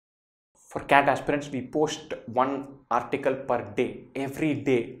For CAT aspirants, we post one article per day, every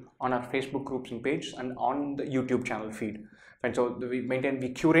day, on our Facebook groups and page and on the YouTube channel feed. And so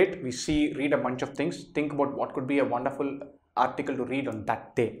we curate, we see, read a bunch of things, think about what could be a wonderful article to read on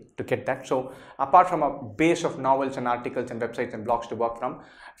that day to get that. So apart from a base of novels and articles and websites and blogs to work from,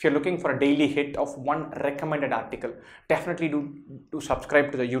 if you're looking for a daily hit of one recommended article, definitely do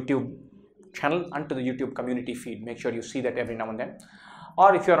subscribe to the YouTube channel and to the YouTube community feed. Make sure you see that every now and then.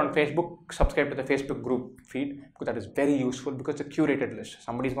 Or if you're on Facebook, subscribe to the Facebook group feed, because that is very useful, because it's a curated list.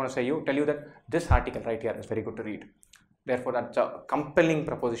 Somebody's going to tell you that this article right here is very good to read. Therefore, that's a compelling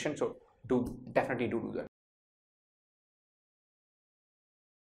proposition. So definitely do that.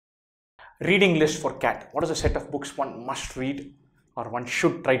 Reading list for CAT. What is a set of books one must read or one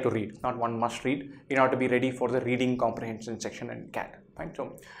should try to read, not one must read, in order to be ready for the reading comprehension section in CAT. Right? So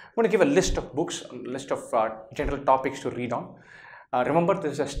I'm going to give a list of books, a list of general topics to read on. Remember,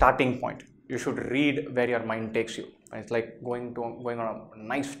 this is a starting point. You should read where your mind takes you. It's like going on a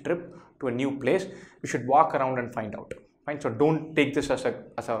nice trip to a new place. You should walk around and find out. Right? So don't take this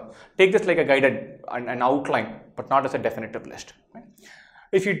take this like a guided an outline, but not as a definitive list. Right?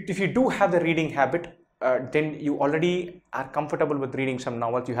 If you do have the reading habit, then you already are comfortable with reading some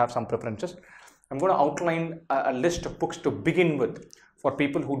novels. You have some preferences. I'm going to outline a list of books to begin with for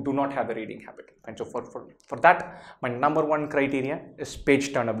people who do not have a reading habit. And so for that, my number one criteria is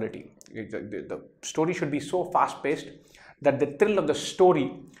page turnability. The story should be so fast paced that the thrill of the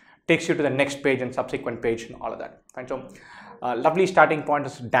story takes you to the next page and subsequent page and all of that. And so lovely starting point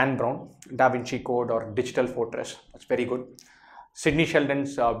is Dan Brown, Da Vinci Code or Digital Fortress. That's very good. Sidney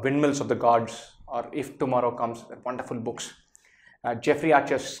Sheldon's Windmills of the Gods or If Tomorrow Comes, they're wonderful books. Jeffrey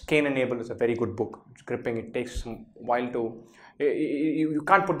Archer's Cain and Abel is a very good book. It's gripping. It takes some while to, you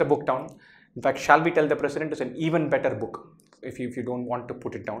can't put the book down. In fact, Shall We Tell the President is an even better book if you don't want to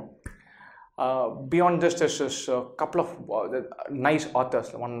put it down. Beyond this, there's a couple of nice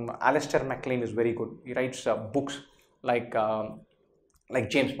authors. One, Alistair MacLean, is very good. He writes books like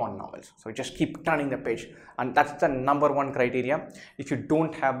James Bond novels. So just keep turning the page, and that's the number one criteria if you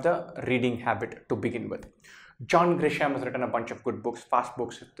don't have the reading habit to begin with. John Grisham has written a bunch of good books, fast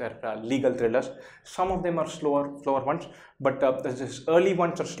books. They're legal thrillers. Some of them are slower ones, but the early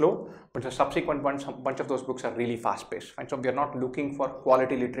ones are slow, but the subsequent ones, a bunch of those books are really fast-paced. And so we are not looking for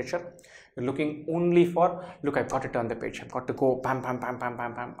quality literature. We're looking only for, look, I've got to turn the page. I've got to go bam, bam, bam, bam,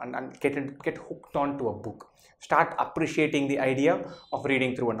 bam, bam, and get hooked onto a book. Start appreciating the idea of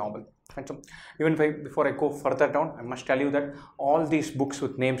reading through a novel. And so even before I go further down, I must tell you that all these books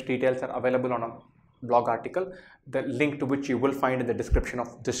with names, details are available on a blog article, the link to which you will find in the description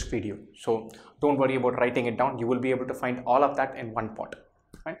of this video. So don't worry about writing it down. You will be able to find all of that in one pot.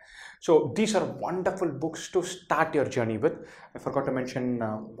 Right? So these are wonderful books to start your journey with. I forgot to mention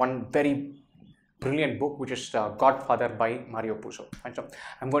one very brilliant book, which is Godfather by Mario Puzo. And so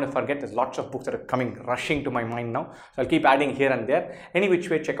I'm going to forget, there's lots of books that are rushing to my mind now. So I'll keep adding here and there. Any which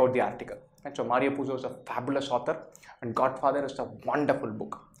way, check out the article. And so Mario Puzo is a fabulous author, and Godfather is a wonderful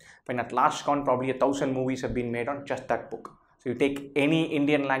book. When at last count, probably 1,000 movies have been made on just that book. So you take any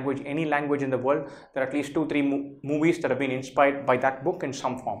Indian language, any language in the world, there are at least 2-3 movies that have been inspired by that book in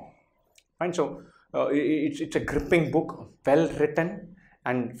some form. Right? So it's a gripping book, well written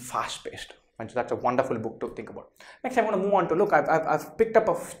and fast paced. And so that's a wonderful book to think about. Next, I want to move on to look. I've picked up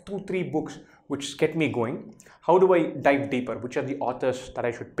 2-3 books which get me going. How do I dive deeper? Which are the authors that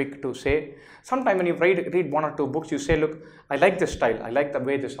I should pick to say? Sometime when you read 1 or 2 books, you say, look, I like this style. I like the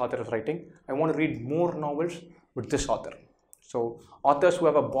way this author is writing. I want to read more novels with this author. So authors who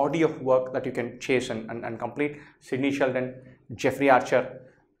have a body of work that you can chase and complete: Sidney Sheldon, Jeffrey Archer,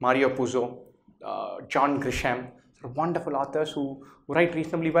 Mario Puzo, John Grisham. Wonderful authors who write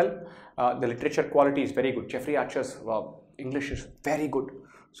reasonably well. The literature quality is very good. Jeffrey Archer's English is very good.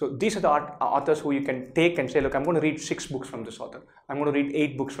 So these are the authors who you can take and say, look, I'm going to read 6 books from this author. I'm going to read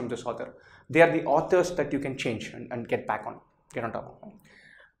 8 books from this author. They are the authors that you can change and get on top of.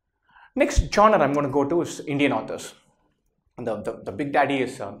 Next genre I'm going to go to is Indian authors. And the big daddy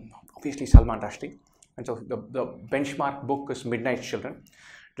is obviously Salman Rushdie. And so the benchmark book is Midnight Children.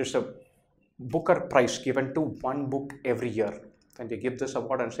 There's a Booker Prize given to one book every year, and they give this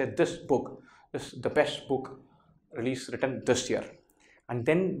award and say this book is the best book written this year. And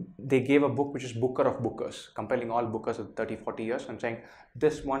then they gave a book which is Booker of Bookers, compiling all Bookers of 30-40 years and saying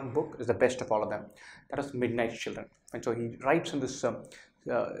this one book is the best of all of them. That is Midnight Children. And so he writes in this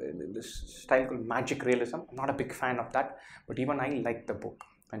this style called magic realism. I'm not a big fan of that, but even I like the book.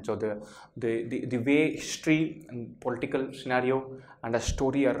 And so the way history and political scenario and a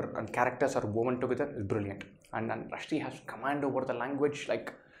story and characters are woven together is brilliant. And Rushdie has command over the language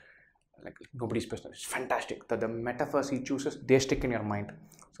like like nobody's business. It's fantastic. The metaphors he chooses, they stick in your mind.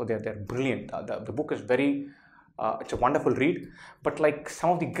 So they're brilliant. The book is very, it's a wonderful read. But like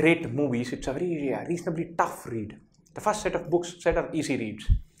some of the great movies, it's a very reasonably tough read. The first set of books are easy reads.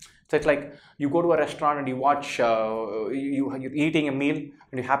 So it's like you go to a restaurant and you watch, you're eating a meal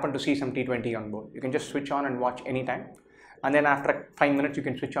and you happen to see some T20 on board. You can just switch on and watch anytime. And then after 5 minutes, you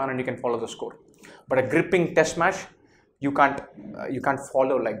can switch on and you can follow the score. But a gripping test match, you can't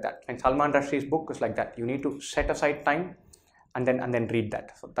follow like that. And Salman Rushdie's book is like that. You need to set aside time and then read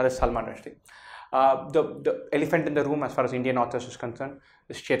that. So that is Salman Rushdie. The elephant in the room, as far as Indian authors is concerned,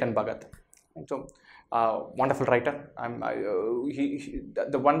 is Chetan Bhagat. And so, wonderful writer.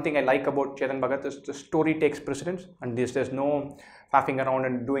 The one thing I like about Chetan Bhagat is the story takes precedence, and there's no faffing around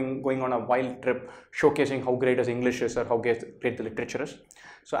and going on a wild trip showcasing how great his English is or how great the literature is.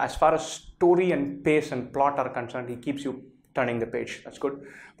 So as far as story and pace and plot are concerned, he keeps you turning the page. That's good.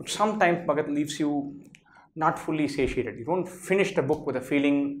 But sometimes Bhagat leaves you not fully satiated. You don't finish the book with a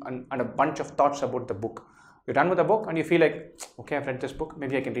feeling and a bunch of thoughts about the book. You're done with the book and you feel like, okay, I've read this book,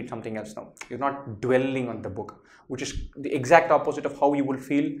 maybe I can read something else now. You're not dwelling on the book, which is the exact opposite of how you will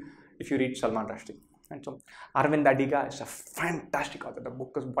feel if you read Salman Rushdie. And so Aravind Adiga is a fantastic author. The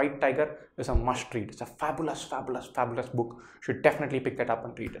book is White Tiger, is a must read. It's a fabulous book. You should definitely pick that up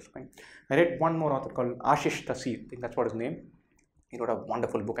and read it. I read one more author called Ashish Tasir. I think that's what his name. He wrote a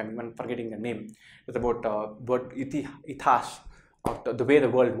wonderful book. I'm even forgetting the name. It's about ithas, the way the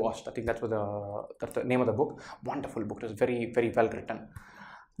world was. I think that's the name of the book. Wonderful book. It's very, very well written.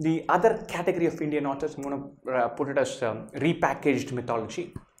 The other category of Indian authors, I'm going to put it as repackaged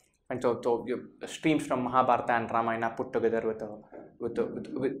mythology. And so streams from Mahabharata and Ramayana put together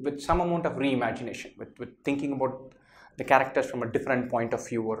with some amount of reimagination, with thinking about the characters from a different point of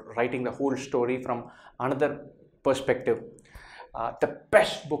view, or writing the whole story from another perspective. The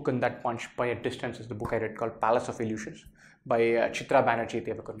best book in that bunch by a distance is the book I read called Palace of Illusions by Chitra Banerjee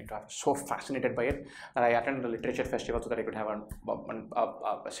𝐆𝐫𝐞𝐿. I was so fascinated by it that I attended the literature festival so that I could have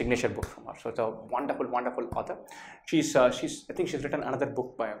a signature book from her. So it's a wonderful author. I think she's written another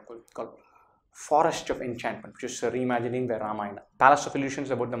book called Forest of Enchantment, which is reimagining the Ramayana. Palace of Illusions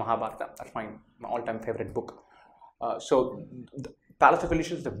is about the Mahabharata. That's my all-time favorite book. So the Palace of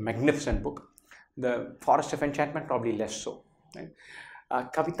Illusions is a magnificent book. The Forest of Enchantment probably less so. Right?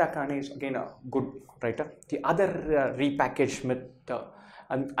 𝐞𝐞𝐭𝐤𝐬𝐵 is again a good writer. The other repackaged myth,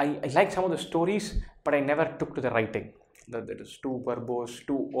 I like some of the stories, but I never took to the writing. That is too verbose,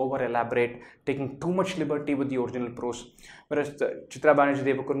 too over elaborate, taking too much liberty with the original prose. Whereas the Chitra Banerjee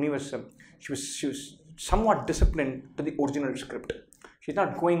𝐆𝐵𝐞𝐿 she was somewhat disciplined to the original script. She's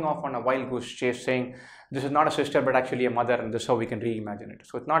not going off on a wild goose chase saying this is not a sister but actually a mother and this is how we can reimagine it.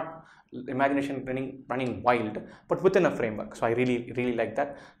 So it's not imagination running wild, but within a framework. So I really like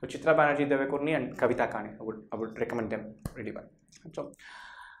that. So Chitra Banerjee 𝐆𝐵𝐞𝐿 and 𝐶𝐶𝐭𝐤𝐬𝐵 I would recommend them really well. And so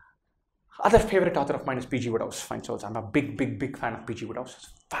other favorite author of mine is P.G. Wodehouse. Fine, so I'm a big fan of P.G.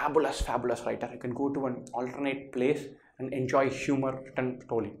 Wodehouse. Fabulous writer. You can go to an alternate place and enjoy humor written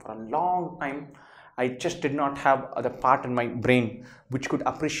slowly. For a long time, I just did not have the part in my brain which could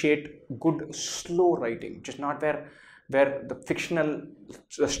appreciate good slow writing, which is not where the fictional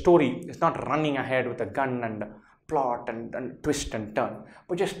story is not running ahead with a gun and plot and twist and turn,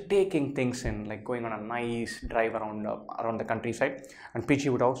 but just taking things in, like going on a nice drive around the countryside. And P.G.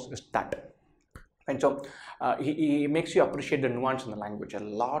 Wodehouse is that. And so he makes you appreciate the nuance in the language. A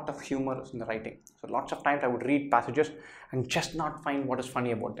lot of humor is in the writing. So lots of times I would read passages and just not find what is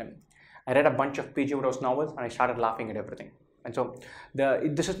funny about them. I read a bunch of P.G. Wodehouse novels and I started laughing at everything. And so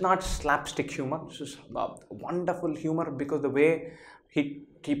this is not slapstick humor. This is wonderful humor because the way he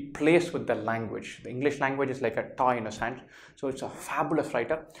plays with the language. The English language is like a toy in a sense. So it's a fabulous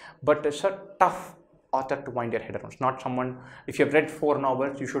writer, but it's a tough author to wind your head around. It's not someone, if you've read 4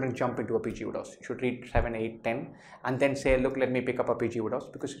 novels, you shouldn't jump into a P.G. Wodehouse. You should read 7, 8, 10 and then say, look, let me pick up a P.G. Wodehouse,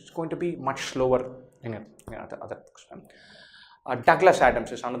 because it's going to be much slower in other books. Douglas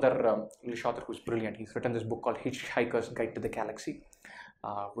Adams is another English author who's brilliant. He's written this book called Hitchhiker's Guide to the Galaxy,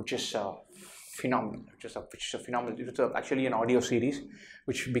 which is phenomenal. It's actually an audio series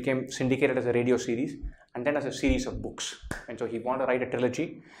which became syndicated as a radio series and then as a series of books. And so he wanted to write a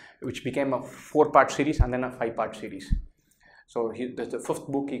trilogy which became a 4-part series and then a 5-part series. So the 5th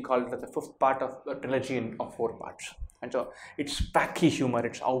book he called it the 5th part of a trilogy of 4 parts. And so it's wacky humor,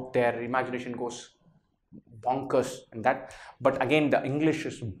 it's out there, imagination goes bonkers and that, but again the English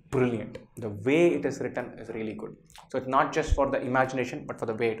is brilliant. The way it is written is really good. So it's not just for the imagination but for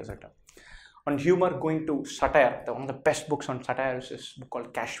the way it is written. On humor, going to satire, one of the best books on satire is this book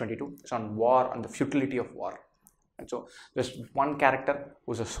called Catch-22. It's on war, on the futility of war. And so there's one character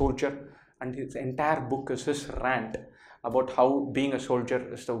who's a soldier, and his entire book is his rant about how being a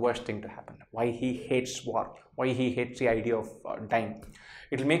soldier is the worst thing to happen, why he hates war, why he hates the idea of dying.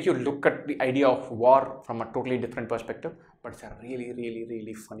 It'll make you look at the idea of war from a totally different perspective, but it's a really, really,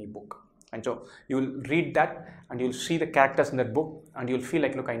 really funny book. And so you'll read that and you'll see the characters in that book and you'll feel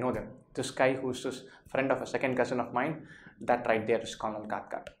like, look, I know them. This guy who's this friend of a second cousin of mine, that right there is Colonel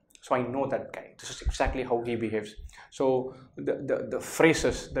𝐵𝐿𝐵𝐿. So I know that guy. This is exactly how he behaves. So the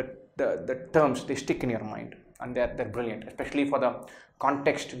phrases, the terms, they stick in your mind, and they're brilliant, especially for the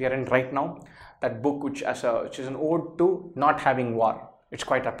context we are in right now. That book, which is an ode to not having war, it's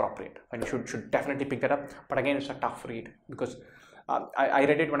quite appropriate, and you should definitely pick that up. But again, it's a tough read because I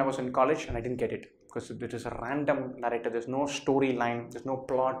read it when I was in college and I didn't get it because it is a random narrative. There's no storyline, there's no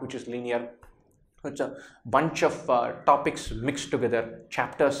plot which is linear. It's a bunch of topics mixed together,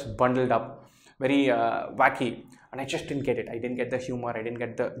 chapters bundled up, very wacky, and I just didn't get it. I didn't get the humor, I didn't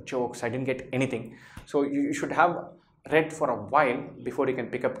get the jokes, I didn't get anything. So you should have read for a while before you can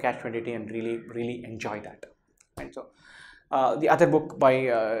pick up Catch-22 and really enjoy that. And so the other book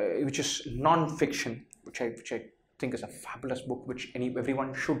which is non-fiction, which I think is a fabulous book which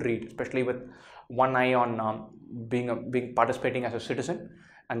everyone should read, especially with one eye on being participating as a citizen,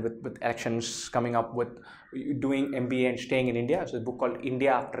 and with elections coming up, with doing MBA and staying in India. It's a book called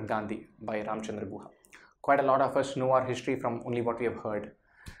India After Gandhi by Ramchandra Guha. Quite a lot of us know our history from only what we have heard.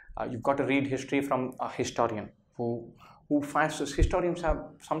 You've got to read history from a historian who finds this. Historians have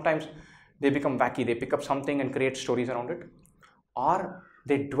sometimes they become wacky. They pick up something and create stories around it, or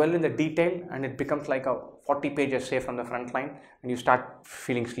they dwell in the detail and it becomes like a 40 pages say from the front line and you start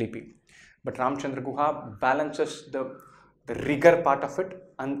feeling sleepy. But Ramchandra Guha balances the rigor part of it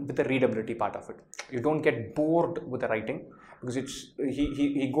and with the readability part of it. You don't get bored with the writing because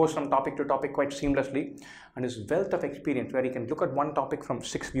he goes from topic to topic quite seamlessly, and his wealth of experience where he can look at one topic from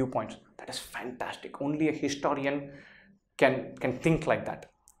 6 viewpoints, that is fantastic. Only a historian can think like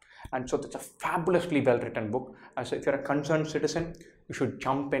that. And so it's a fabulously well written book. So if you're a concerned citizen, you should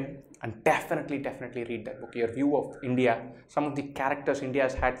jump in and definitely read that book. Your view of India, some of the characters India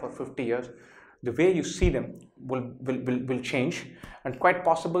has had for 50 years, the way you see them will change, and quite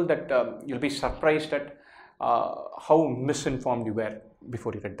possible that you'll be surprised at how misinformed you were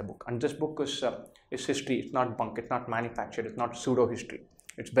before you read the book. And this book is history. It's not bunk, it's not manufactured, it's not pseudo history.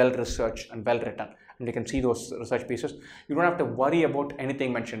 It's well researched and well written, and you can see those research pieces. You don't have to worry about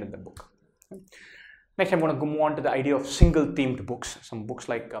anything mentioned in the book. Next, I'm going to move on to the idea of single themed books. Some books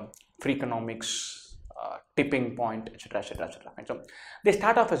like Freakonomics, Tipping Point, etc. And so they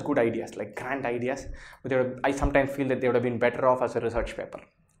start off as good ideas, like grand ideas, but I sometimes feel that they would have been better off as a research paper,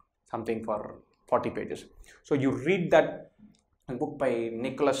 something for 40 pages. So you read that book by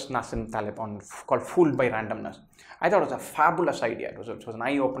Nicholas Nassim Taleb called Fooled by Randomness. I thought it was a fabulous idea. It was an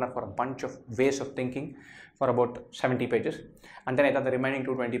eye-opener for a bunch of ways of thinking for about 70 pages. And then I thought the remaining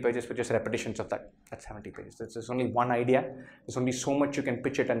 220 pages were just repetitions of that 70 pages. There's only one idea. There's only so much you can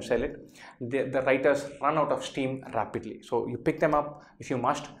pitch it and sell it. The writers run out of steam rapidly. So you pick them up if you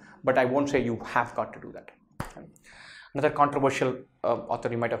must, but I won't say you have got to do that. Another controversial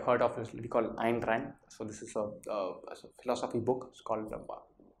author you might have heard of is called Ayn Rand. So this is a philosophy book. It's called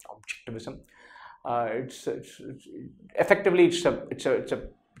Objectivism. It's effectively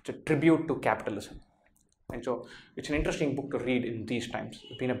a tribute to capitalism, and so it's an interesting book to read in these times.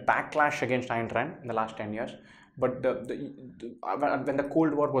 There's been a backlash against Ayn Rand in the last 10 years, but when the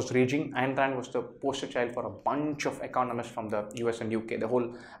Cold War was raging, Ayn Rand was the poster child for a bunch of economists from the US and UK. The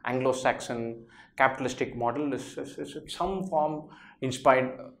whole Anglo-Saxon capitalistic model is some form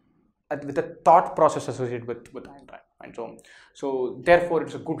inspired with the thought process associated with Ayn Rand. And so therefore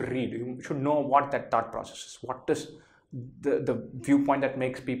it's a good read. You should know what that thought process is. What is the viewpoint that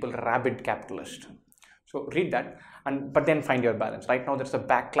makes people rabid capitalist? So read that, but then find your balance. Right now there's a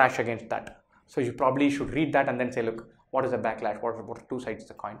backlash against that. So you probably should read that and then say, look, what is a backlash? What are two sides of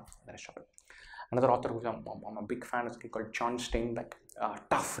the coin? Then shove it. Another author who I'm a big fan is called John Steinbeck.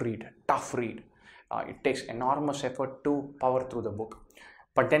 Tough read. It takes enormous effort to power through the book,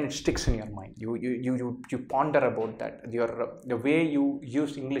 but then it sticks in your mind. You ponder about that. The way you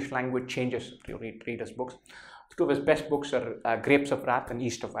use English language changes if you read his books. Two of his best books are Grapes of Wrath and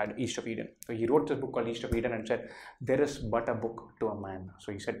East of Eden. So he wrote this book called East of Eden and said, there is but a book to a man.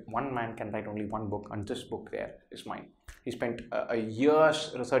 So he said, one man can write only one book, and this book there is mine. He spent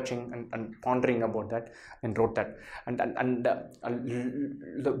years researching and pondering about that and wrote that. And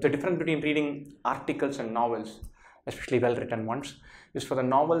the difference between reading articles and novels, especially well-written ones, is for the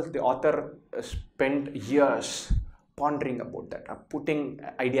novels, the author spent years pondering about that, putting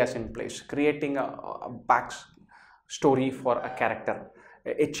ideas in place, creating a story for a character,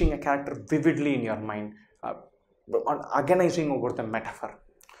 etching a character vividly in your mind, agonizing over the metaphor.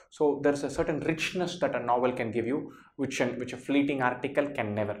 So there's a certain richness that a novel can give you, which a fleeting article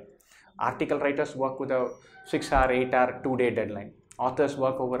can never. Article writers work with a 6-hour, 8-hour, 2-day deadline. Authors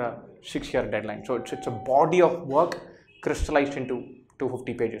work over a 6-year deadline. So it's a body of work crystallized into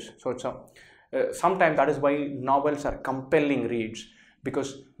 250 pages. So it's sometimes that is why novels are compelling reads,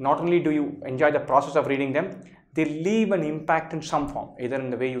 because not only do you enjoy the process of reading them, they leave an impact in some form, either in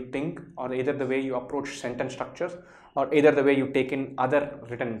the way you think, or either the way you approach sentence structures, or either the way you take in other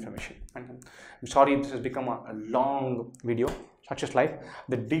written information. And I'm sorry this has become a long video, such is life.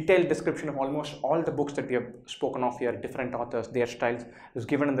 The detailed description of almost all the books that we have spoken of here, different authors, their styles, is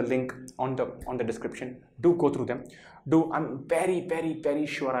given in the link on the description. Do go through them. I'm very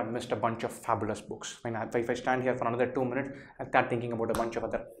sure I've missed a bunch of fabulous books. I mean, if I stand here for another 2 minutes, I start thinking about a bunch of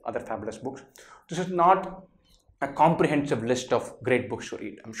other fabulous books. This is not a comprehensive list of great books to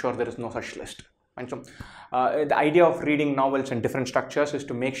read. I'm sure there is no such list. And so the idea of reading novels in different structures is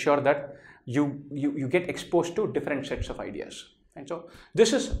to make sure that you get exposed to different sets of ideas. And so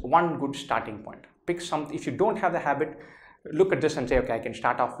this is one good starting point. Pick some. If you don't have the habit, look at this and say, okay, I can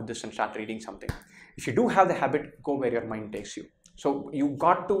start off with this and start reading something. If you do have the habit, go where your mind takes you. So you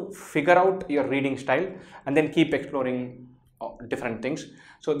got to figure out your reading style and then keep exploring different things.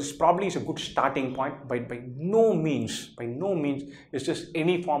 So this probably is a good starting point. By no means is this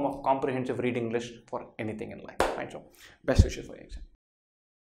any form of comprehensive reading list for anything in life. Right? So best wishes for your exam.